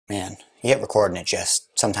Man, you hit record and it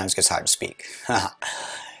just sometimes gets hard to speak.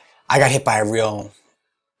 I got hit by a real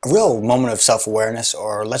moment of self-awareness,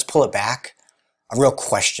 or let's pull it back, a real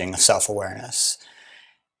questioning of self-awareness.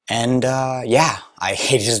 And yeah, I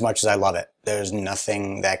hate it as much as I love it. There's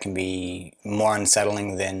nothing that can be more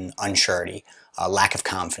unsettling than unsurety, lack of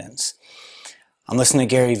confidence. I'm listening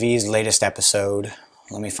to Garry Vees' latest episode.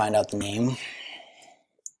 Let me find out the name.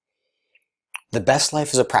 The Best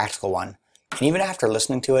Life is a Practical One. And even after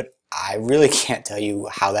listening to it, I really can't tell you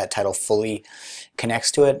how that title fully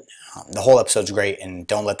connects to it. The whole episode's great, and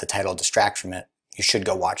don't let the title distract from it. You should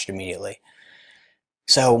go watch it immediately.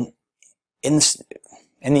 So, in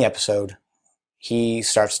the episode, he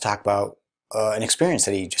starts to talk about an experience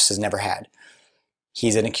that he just has never had.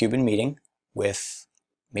 He's in a Cuban meeting with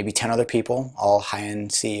maybe 10 other people, all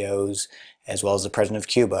high-end CEOs, as well as the president of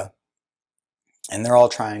Cuba. And they're all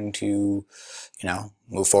trying to,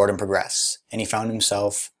 move forward and progress. And he found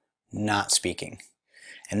himself not speaking.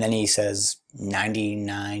 And then he says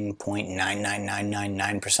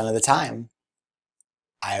 99.99999% of the time,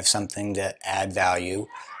 I have something to add value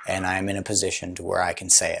and I'm in a position to where I can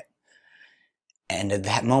say it. And at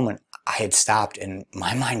that moment, I had stopped and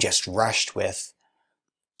my mind just rushed with,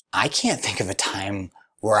 I can't think of a time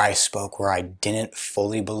where I spoke where I didn't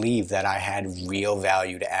fully believe that I had real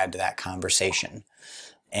value to add to that conversation.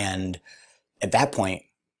 And at that point,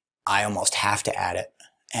 I almost have to add it.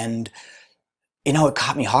 And, it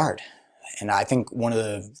caught me hard. And I think one of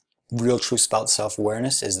the real truths about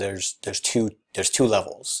self-awareness is there's two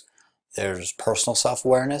levels. There's personal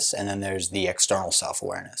self-awareness, and then there's the external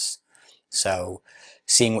self-awareness. So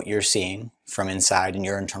seeing what you're seeing from inside and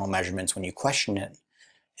your internal measurements when you question it.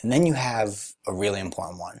 And then you have a really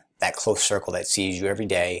important one, that close circle that sees you every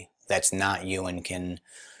day, that's not you and can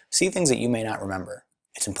see things that you may not remember.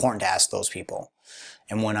 It's important to ask those people.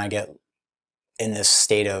 And when I get in this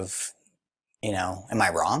state of, am I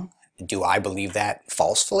wrong? Do I believe that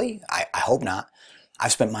falsely? I hope not.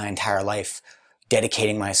 I've spent my entire life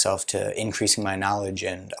dedicating myself to increasing my knowledge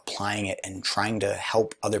and applying it and trying to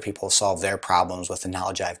help other people solve their problems with the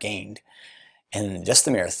knowledge I've gained. And just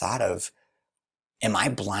the mere thought of, am I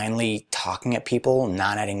blindly talking at people,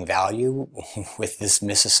 not adding value with this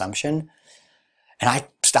misassumption? And I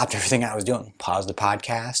stopped everything I was doing, paused the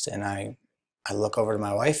podcast, and I look over to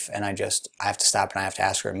my wife and I have to stop and I have to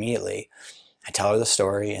ask her immediately. I tell her the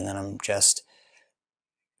story and then I'm just,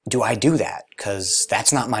 do I do that? Because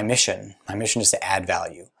that's not my mission. My mission is to add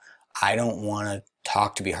value. I don't want to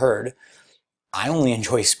talk to be heard. I only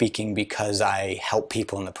enjoy speaking because I help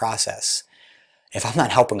people in the process. If I'm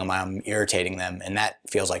not helping them, I'm irritating them, and that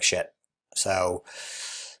feels like shit. So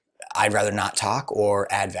I'd rather not talk or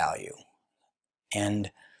add value.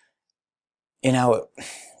 And,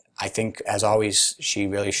 I think, as always, she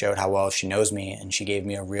really showed how well she knows me, and she gave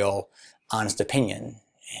me a real honest opinion,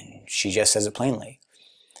 and she just says it plainly.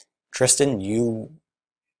 Tristan, you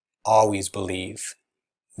always believe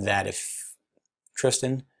that if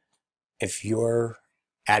you're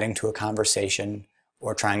adding to a conversation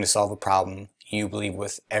or trying to solve a problem, you believe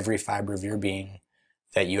with every fiber of your being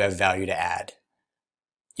that you have value to add.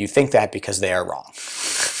 You think that because they are wrong.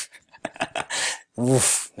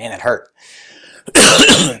 Oof, man, it hurt.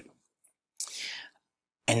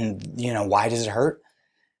 And, why does it hurt?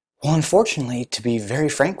 Well, unfortunately, to be very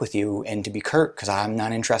frank with you and to be curt, because I'm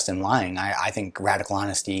not interested in lying, I think radical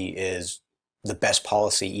honesty is the best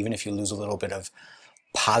policy, even if you lose a little bit of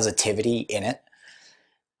positivity in it.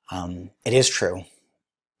 It is true.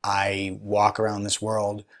 I walk around this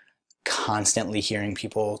world constantly hearing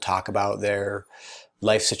people talk about their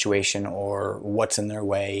life situation or what's in their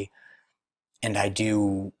way. And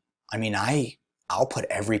I'll put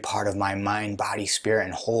every part of my mind, body, spirit,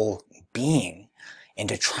 and whole being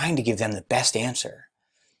into trying to give them the best answer.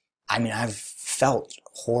 I've felt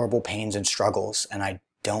horrible pains and struggles, and I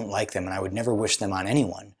don't like them, and I would never wish them on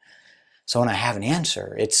anyone. So when I have an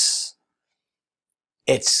answer, it's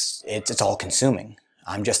all consuming.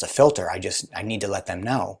 I'm just a filter. I need to let them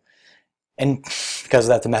know. And because of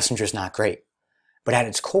that, the messenger is not great. But at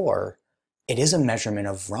its core, it is a measurement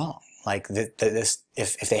of wrong. Like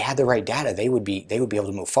if they had the right data, they would be able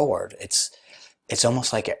to move forward. It's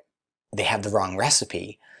almost like they have the wrong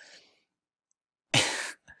recipe.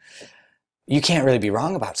 You can't really be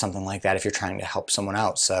wrong about something like that if you're trying to help someone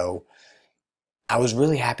out. So I was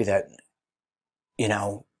really happy that,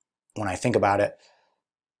 when I think about it,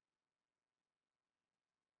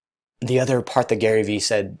 the other part that Garry Vee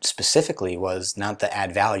said specifically was not to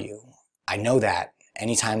add value. I know that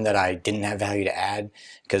anytime that I didn't have value to add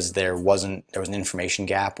because there was an information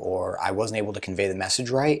gap or I wasn't able to convey the message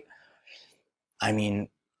right, I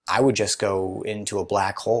I would just go into a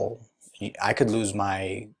black hole. I could lose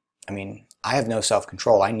I have no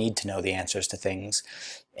self-control. I need to know the answers to things.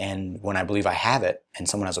 And when I believe I have it and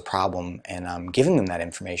someone has a problem and I'm giving them that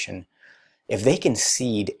information, if they can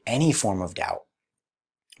seed any form of doubt,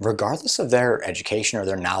 regardless of their education or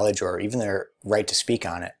their knowledge or even their right to speak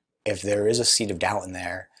on it, if there is a seed of doubt in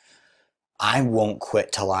there, I won't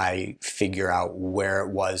quit till I figure out where it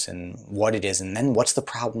was and what it is, and then what's the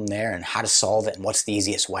problem there and how to solve it and what's the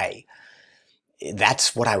easiest way.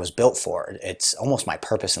 That's what I was built for. It's almost my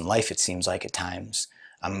purpose in life, it seems like at times.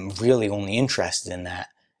 I'm really only interested in that,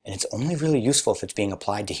 and it's only really useful if it's being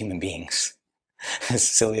applied to human beings, as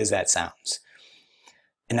silly as that sounds.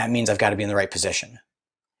 And that means I've got to be in the right position.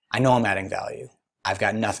 I know I'm adding value. I've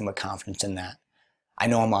got nothing but confidence in that. I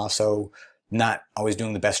know I'm also not always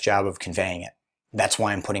doing the best job of conveying it. That's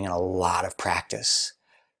why I'm putting in a lot of practice.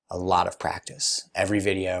 A lot of practice. Every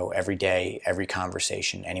video, every day, every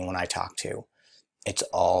conversation, anyone I talk to. It's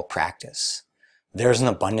all practice. There's an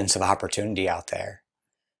abundance of opportunity out there.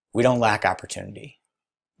 We don't lack opportunity.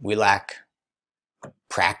 We lack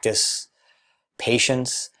practice,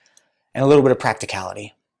 patience, and a little bit of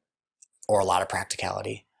practicality. Or a lot of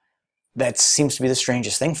practicality. That seems to be the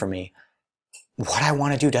strangest thing for me. What I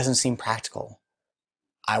want to do doesn't seem practical.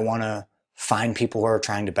 I want to find people who are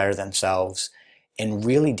trying to better themselves and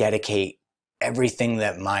really dedicate everything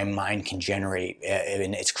that my mind can generate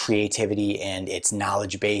in its creativity and its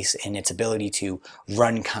knowledge base and its ability to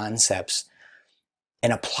run concepts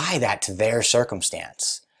and apply that to their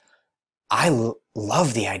circumstance. I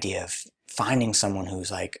love the idea of finding someone who's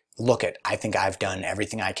like, look, I think I've done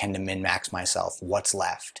everything I can to min-max myself. What's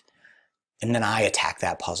left? And then I attack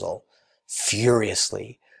that puzzle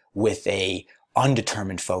furiously with a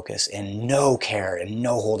undetermined focus and no care and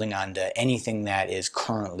no holding on to anything that is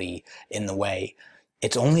currently in the way.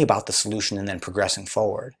 It's only about the solution and then progressing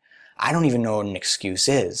forward. I don't even know what an excuse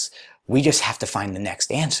is. We just have to find the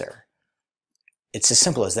next answer. It's as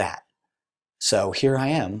simple as that. So here I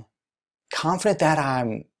am, confident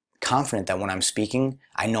that when I'm speaking,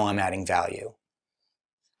 I know I'm adding value.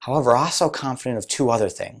 However, also confident of two other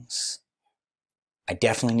things. I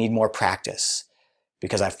definitely need more practice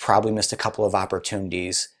because I've probably missed a couple of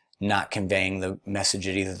opportunities not conveying the message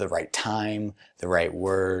at either the right time, the right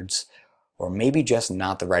words, or maybe just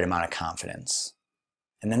not the right amount of confidence.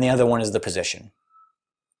 And then the other one is the position.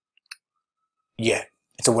 Yeah,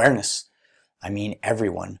 it's awareness. I mean,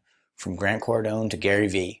 everyone, from Grant Cardone to Garry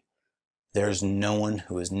Vees, there's no one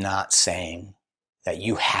who is not saying that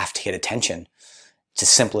you have to get attention. It's as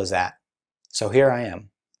simple as that. So here I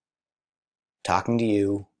am, talking to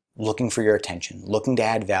you, looking for your attention, looking to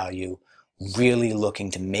add value, really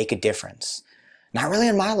looking to make a difference. Not really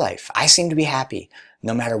in my life. I seem to be happy,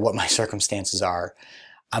 no matter what my circumstances are.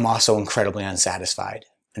 I'm also incredibly unsatisfied,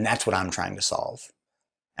 and that's what I'm trying to solve.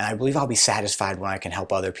 And I believe I'll be satisfied when I can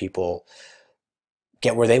help other people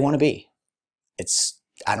get where they want to be.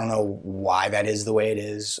 I don't know why that is the way it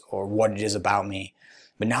is or what it is about me,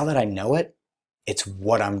 but now that I know it, it's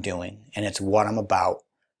what I'm doing and it's what I'm about,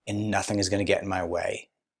 and nothing is going to get in my way.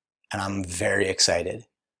 And I'm very excited.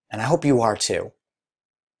 And I hope you are too.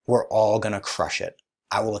 We're all going to crush it.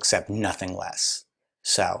 I will accept nothing less.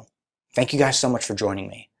 So, thank you guys so much for joining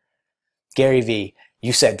me. Garry Vees,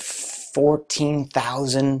 you said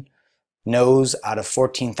 14,000 no's out of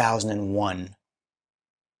 14,001.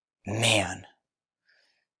 Man.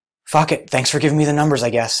 Fuck it. Thanks for giving me the numbers, I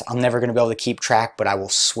guess. I'm never going to be able to keep track, but I will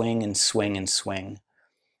swing and swing and swing.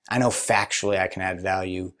 I know factually I can add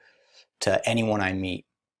value to anyone I meet.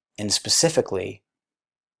 And specifically,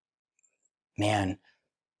 man,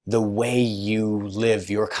 the way you live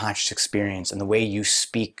your conscious experience and the way you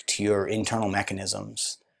speak to your internal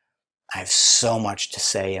mechanisms. I have so much to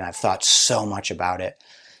say and I've thought so much about it.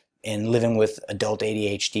 And living with adult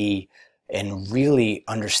ADHD and really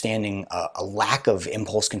understanding a lack of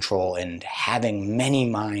impulse control and having many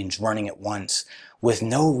minds running at once with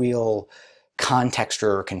no real context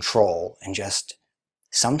or control, and just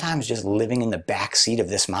sometimes just living in the back seat of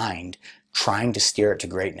this mind, trying to steer it to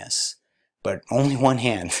greatness. But only one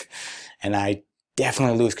hand, and I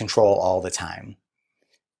definitely lose control all the time.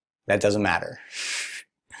 That doesn't matter,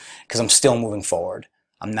 because I'm still moving forward.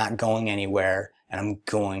 I'm not going anywhere, and I'm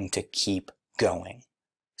going to keep going.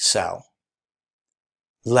 So,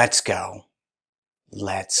 let's go.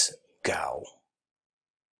 Let's go.